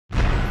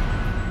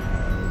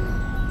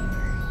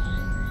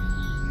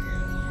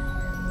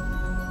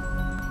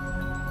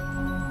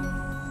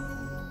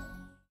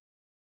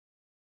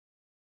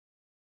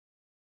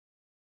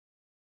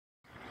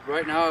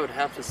Right now, I would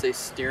have to say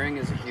steering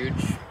is a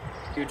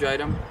huge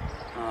item.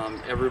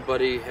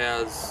 Everybody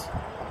has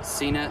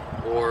seen it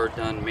or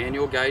done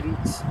manual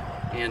guidance,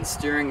 and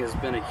steering has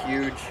been a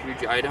huge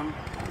item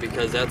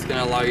because that's going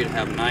to allow you to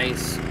have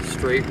nice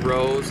straight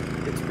rows.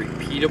 It's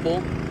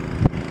repeatable,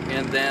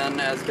 and then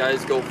as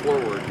guys go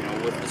forward, you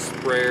know, with the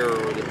sprayer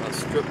or a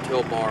strip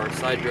till bar,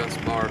 side dress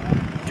bar,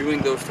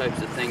 doing those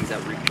types of things, that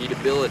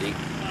repeatability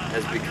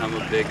has become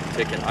a big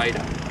ticket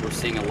item. We're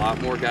seeing a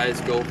lot more guys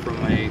go from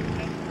a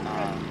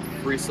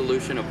free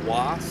solution of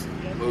WAS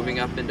moving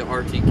up into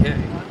RTK.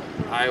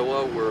 In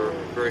Iowa, we're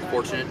very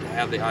fortunate to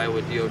have the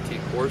Iowa DOT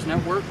Cores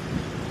Network,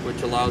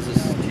 which allows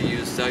us to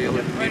use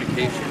cellular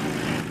communication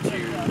to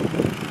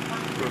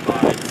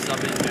provide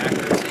sub-inch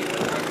accuracy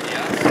with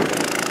GPS,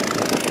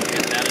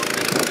 and that has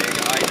been a big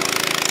item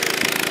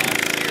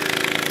last year.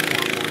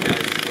 More and more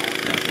guys are going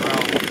that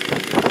route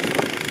because it's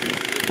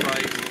reduced the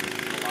price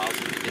and allows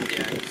them to get the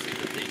accuracy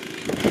that they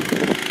need.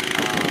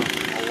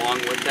 Along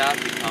with that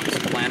becomes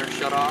planner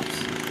shutoffs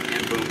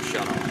and boom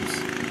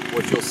shutoffs.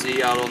 What you'll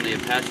see out on the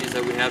Apaches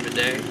that we have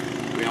today,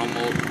 we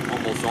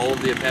almost all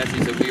of the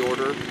Apaches that we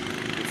order,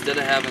 instead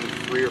of having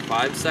 3 or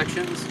 5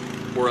 sections,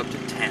 we're up to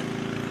 10.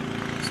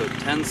 So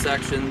 10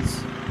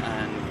 sections,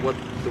 and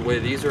the way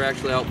these are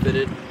actually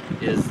outfitted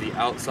is the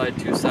outside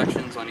 2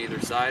 sections on either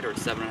side are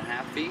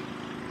 7.5 feet,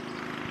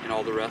 and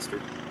all the rest are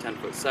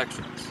 10-foot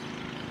sections.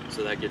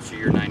 So that gets you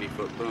your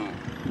 90-foot boom.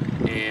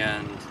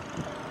 And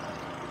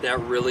that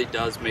really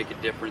does make a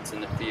difference in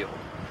the field.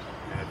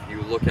 If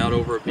you look out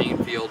over a bean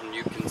field and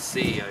you can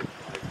see, I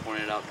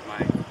pointed out to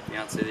my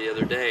fiance the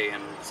other day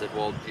and said,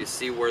 well, do you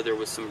see where there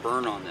was some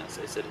burn on this?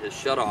 I said his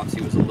shutoffs,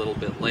 he was a little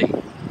bit late.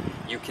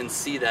 You can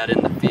see that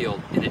in the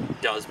field, and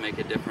it does make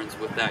a difference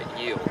with that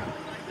yield.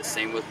 The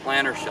same with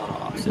planter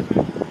shutoffs.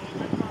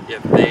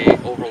 If they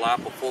overlap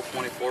a full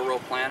 24-row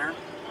planter,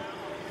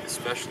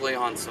 especially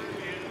on some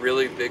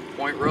really big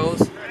point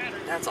rows,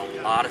 that's a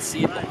lot of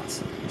seed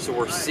loss. So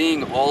we're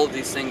seeing all of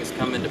these things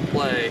come into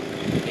play,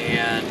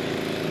 and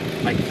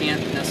I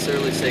can't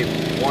necessarily say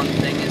one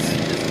thing is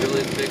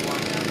really the big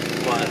one,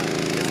 but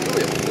it's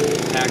really a full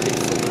package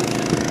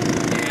solution,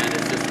 and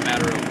it's just a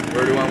matter of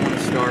where do I want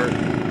to start,